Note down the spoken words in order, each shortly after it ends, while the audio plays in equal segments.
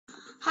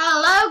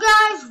Hello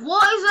guys,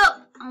 what is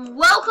up? And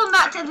welcome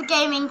back to the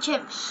Gaming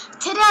Chip.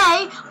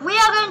 Today we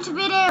are going to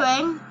be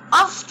doing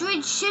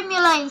Ostrich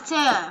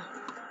Simulator.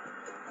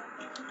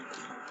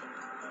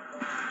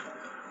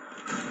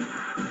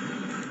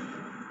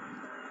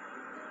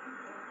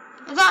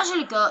 It's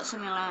actually Goat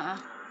Simulator,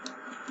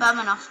 but I'm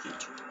an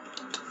ostrich.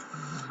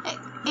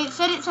 It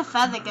said it's a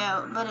feather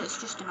goat, but it's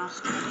just an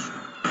ostrich.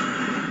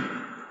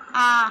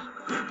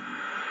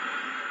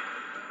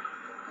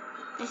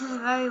 This is a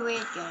very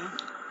weird game.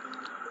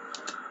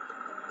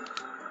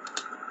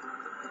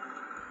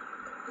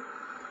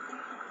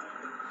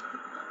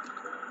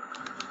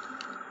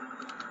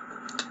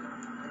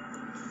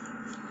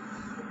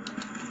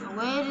 The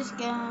weirdest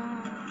game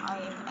I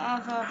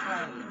have ever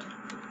played.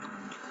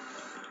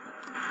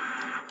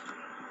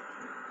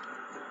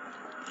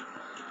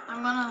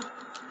 I'm gonna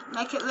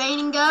make it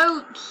raining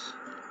goats.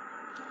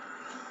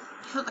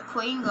 That's what the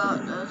queen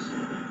goat does.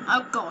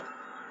 Oh god.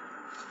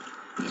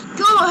 It's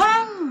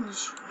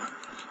Goatehenge!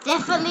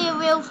 Definitely a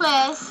real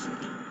place.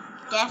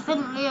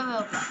 Definitely a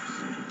real place.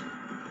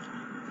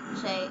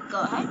 Say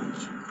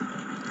Goatehenge.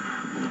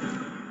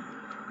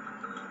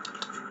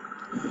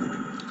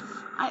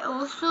 I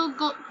also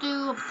got the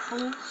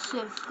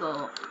repulsive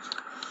goat,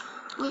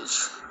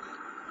 which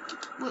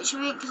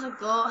makes a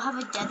goat have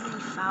a deadly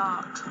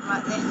fart,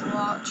 like this,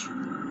 watch.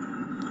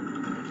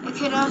 It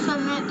can also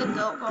make the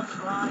goat go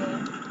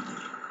flying,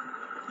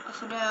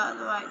 if I do it at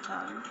the right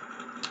time.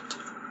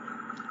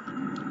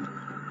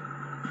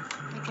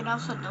 It can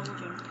also double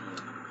jump you.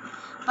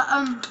 But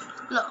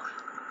look,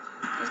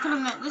 it's gonna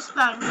make this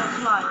man go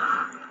flying.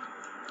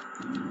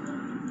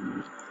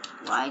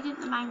 Why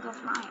didn't the man go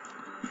flying?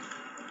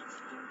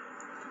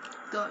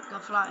 Go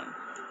flying.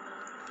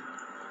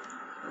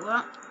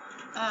 What?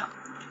 Oh.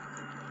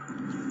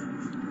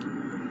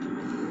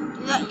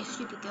 Do that, you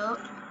stupid goat.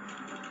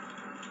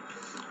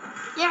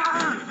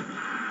 Yeah!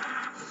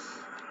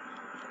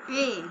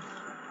 Three.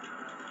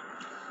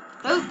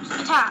 Goats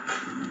attack!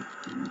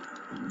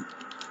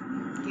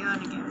 You're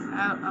gonna go.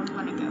 I'm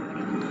gonna go rid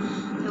of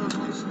the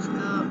repulsive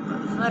goat,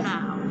 but for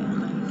now, at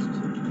least.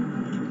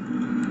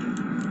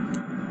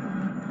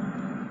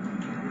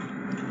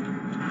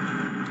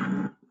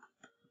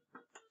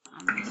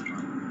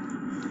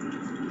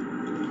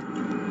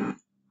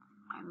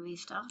 I'm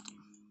restarting.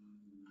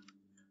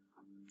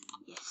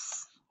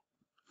 Yes.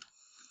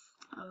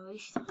 I'll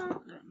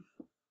restart then.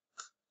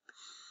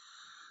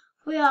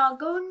 We are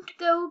going to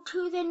go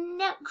to the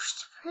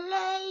next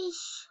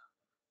place.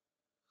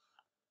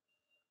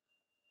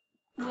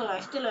 Well, I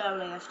still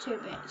only have 2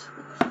 bits.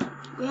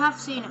 We have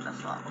seen it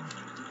before.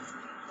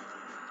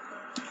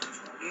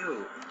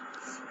 Ew.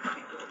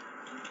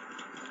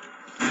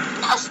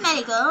 No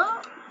smelly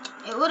goat.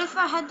 It would if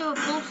I had the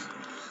repulsive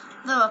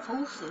goat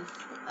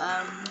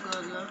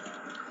though.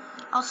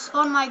 I'll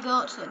spawn my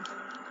goats in.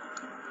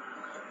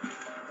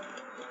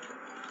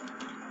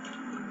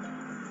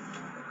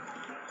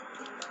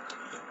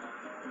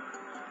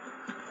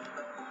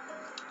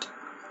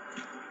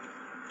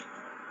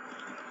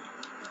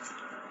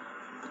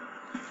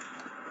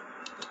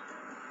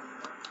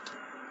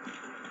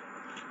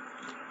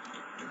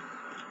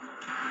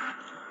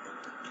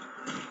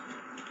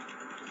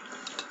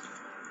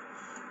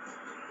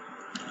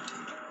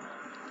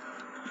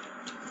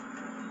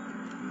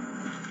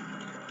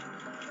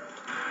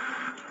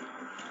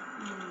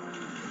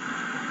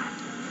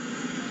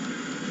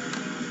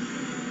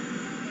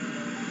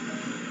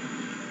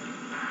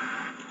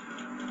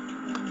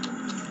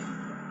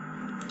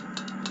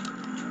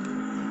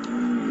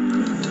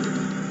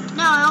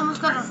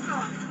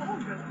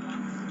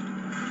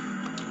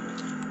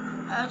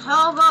 A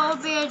tall goat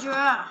would be a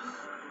giraffe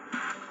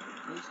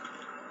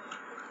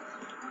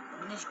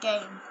in this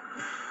game.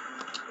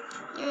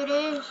 There it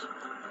is.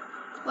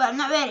 Well, I'm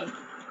not ready.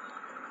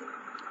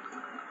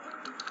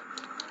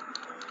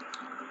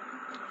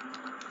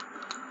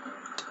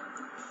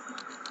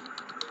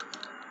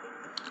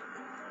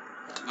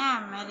 Now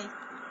I'm ready.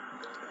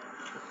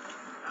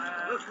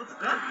 What's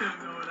that thing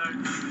over there?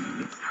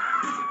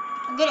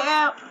 I'll get it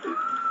out.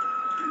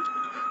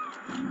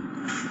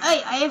 Hey,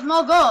 I have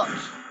more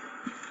goats.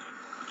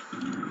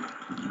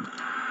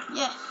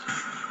 Yes.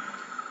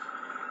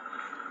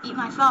 Eat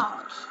my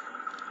farts.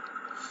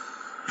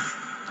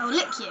 I'll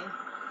lick you.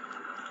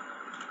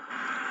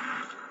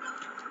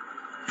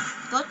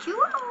 Got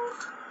you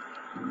off.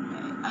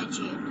 I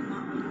cheated in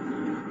that one.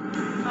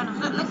 Trying to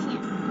stop licking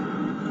it.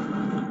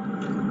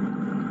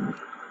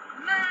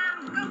 Man,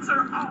 goats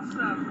are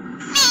awesome.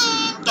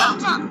 Man,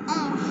 goats are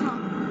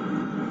awesome.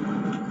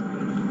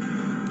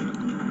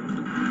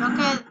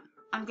 Okay,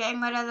 I'm getting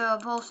rid of the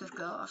repulsive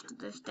goat after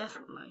this,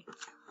 definitely.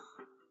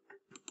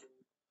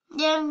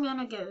 Yeah, I'm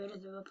gonna get rid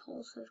of the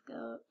repulsive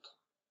goat.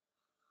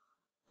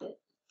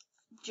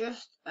 It's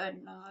just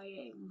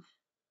annoying.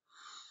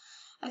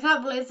 I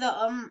can't believe that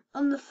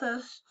on the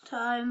first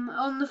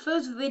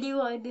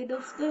video I did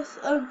of this,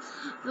 there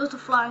was a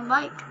flying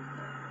bike.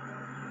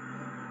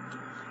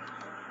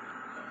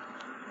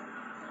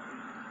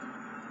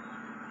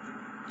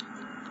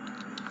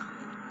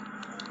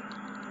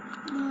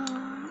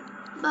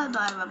 Bye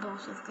bye,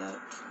 repulsive goat.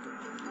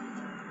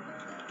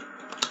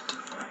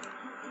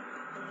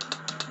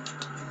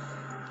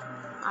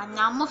 And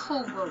now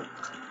muscle goat.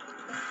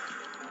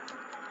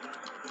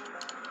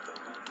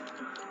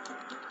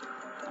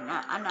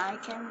 And I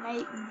can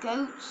make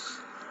goats,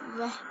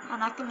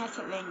 and I can make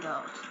it rain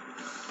goats.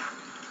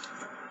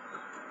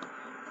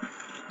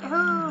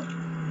 Oh.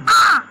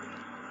 Ah!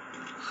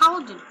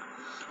 How did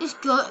this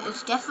goat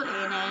is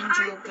definitely an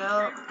angel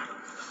goat?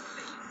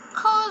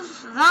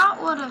 Cause that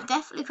would have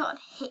definitely got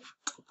hit.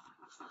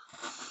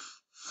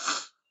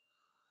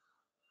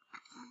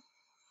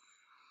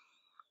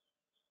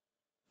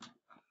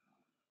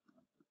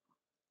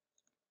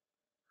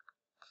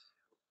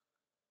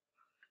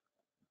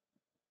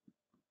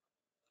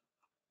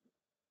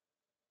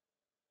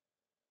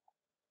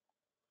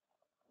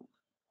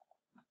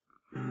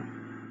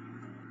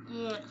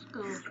 Yeah, let's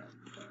go.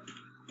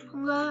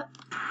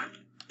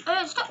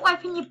 Stop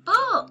wiping your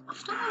butt!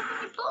 Stop wiping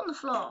your butt on the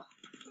floor.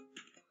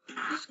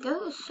 This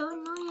goat is so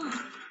annoying.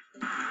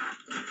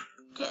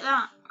 Take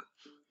that.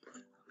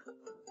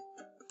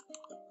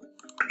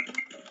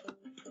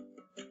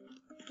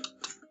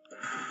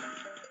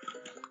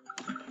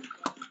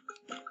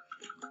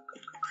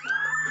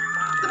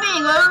 Come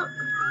here, goat.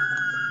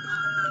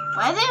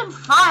 Why are they on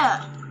fire?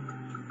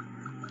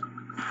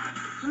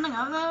 Something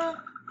over there?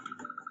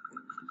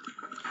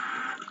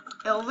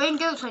 It'll rain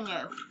goats on you.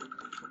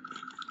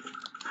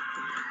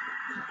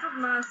 Have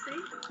mercy.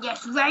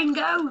 Yes, rain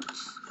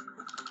goats.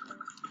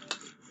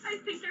 I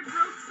think I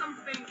broke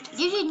something.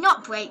 You did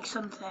not break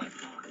something.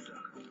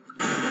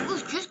 It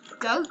was just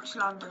goats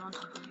landing on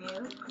top of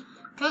you.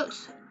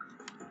 Goats.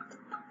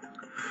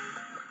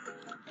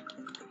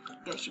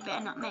 Goats, you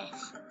better not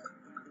miss.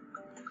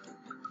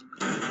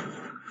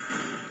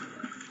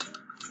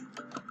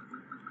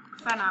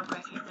 Fine, I'll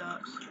break it,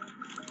 goats.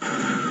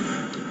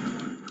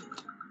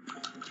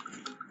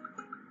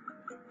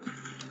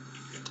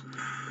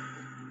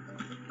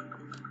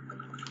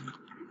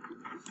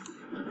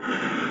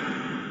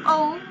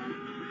 Oh.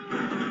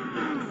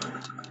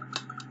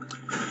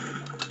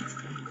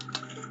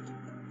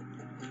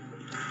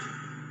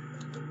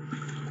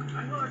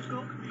 I heard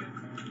goat milk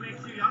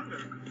makes you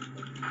younger.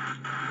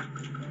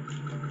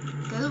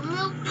 Goat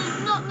milk does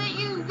not make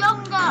you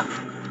younger.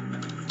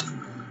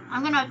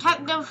 I'm gonna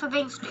attack them for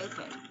being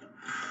stupid.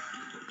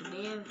 Come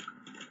here. You've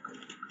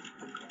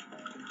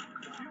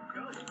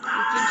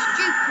been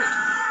stupid.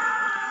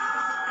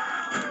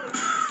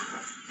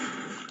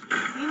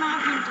 You might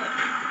have been too.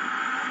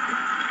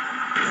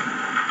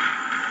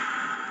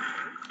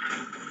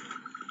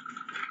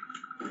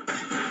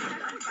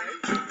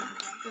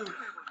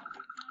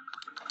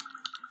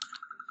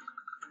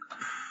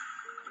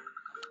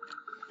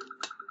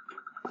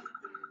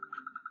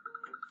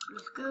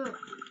 Let's go.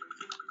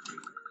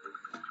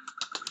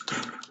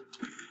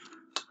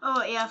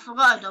 Oh yeah, I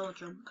forgot a double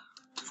jump.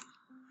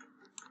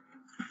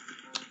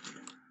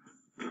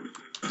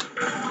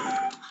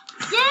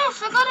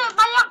 Yes, I got it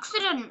by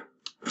accident.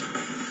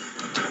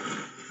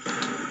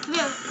 Come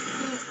here,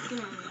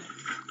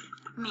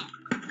 come here.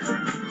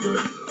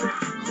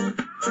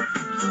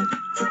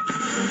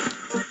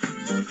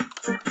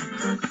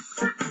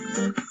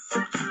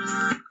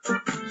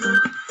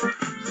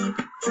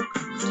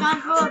 Time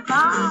for a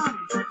bomb.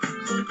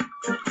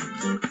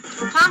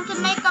 Time to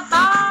make a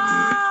bomb.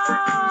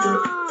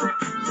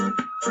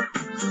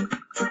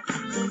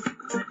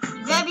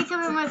 You better be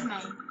coming with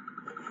me.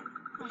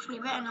 Actually,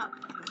 you better not be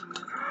coming with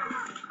me.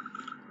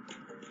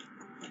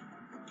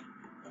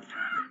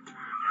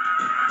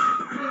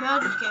 Maybe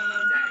I'll just get him.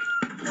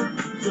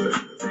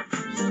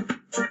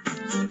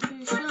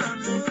 He's still on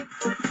board.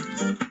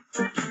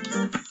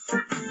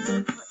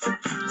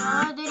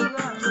 Where did he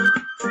go?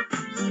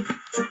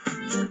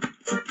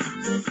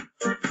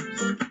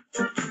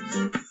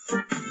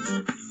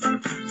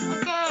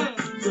 Okay.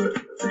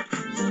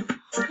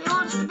 He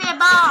wants to be a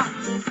bomb.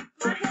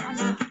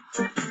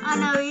 I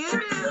know you do.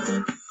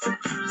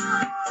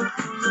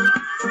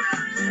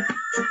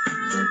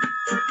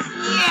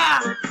 Yeah.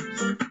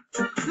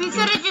 We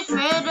could have just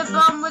made a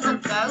bomb with a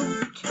goat.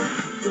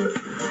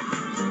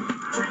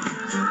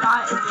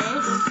 Like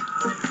this.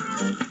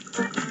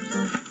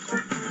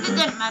 It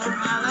didn't matter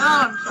now, they're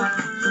all on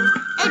fire.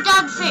 Hey,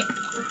 Dad's sick.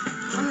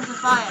 I'm the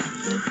fire.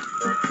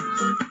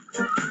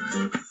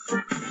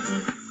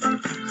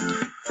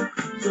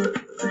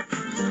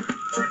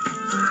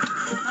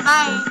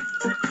 Bye-bye.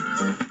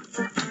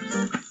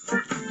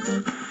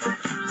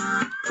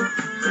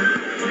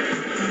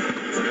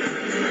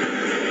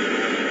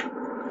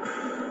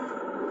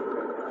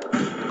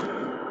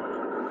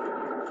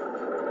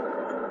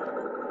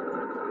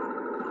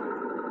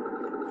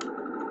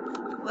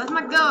 Where's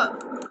my goat?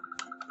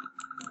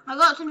 My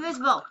goat's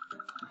invisible.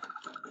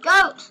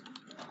 Goat!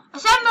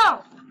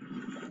 Assemble!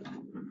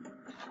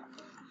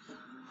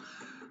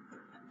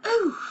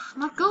 Ooh,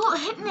 my goat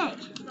hit me.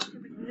 Such a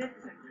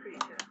magnificent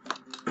creature.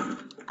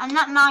 And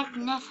that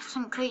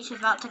magnificent creature's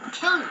about to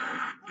kill you.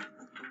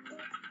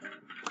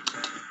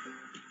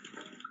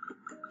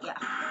 Yeah.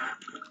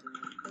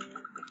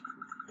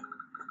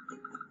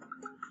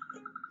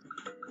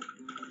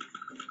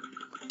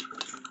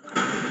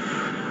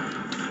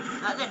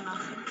 That did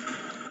nothing.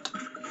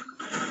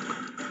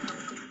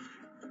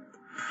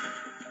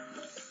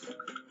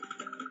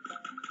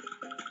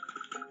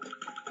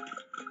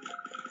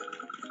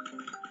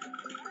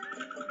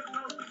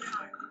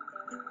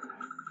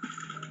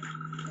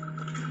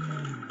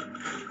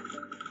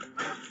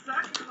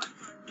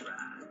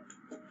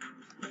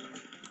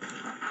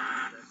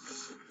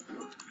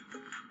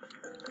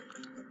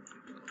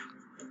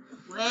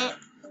 Wait.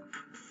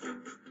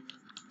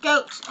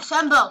 Goats,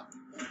 assemble.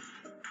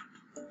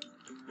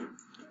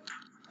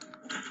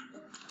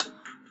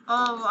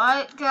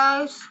 Alright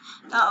guys,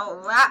 that'll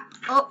wrap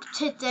up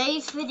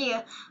today's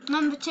video.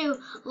 Remember to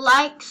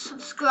like,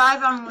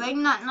 subscribe and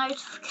ring that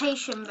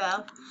notification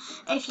bell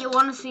if you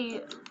want to see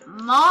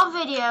more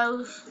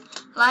videos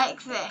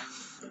like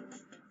this.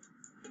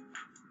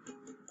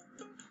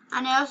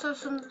 And I also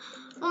have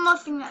one more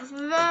thing that's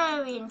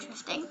very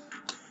interesting.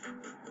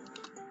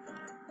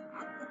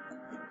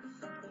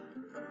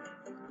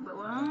 But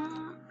what?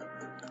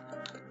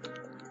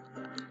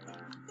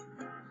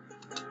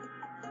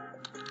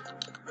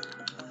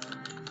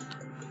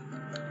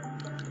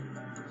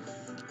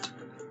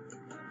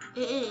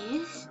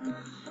 It's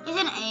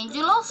an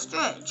angel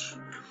ostrich.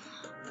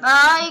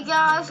 Bye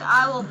guys,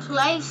 I will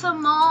play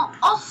some more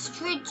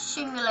Ostrich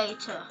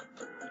Simulator.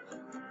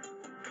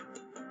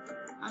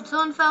 And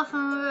someone fell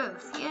from the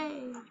roof,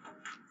 yay.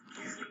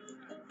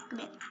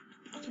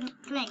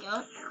 Come here,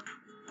 goat.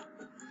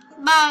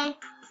 Bye.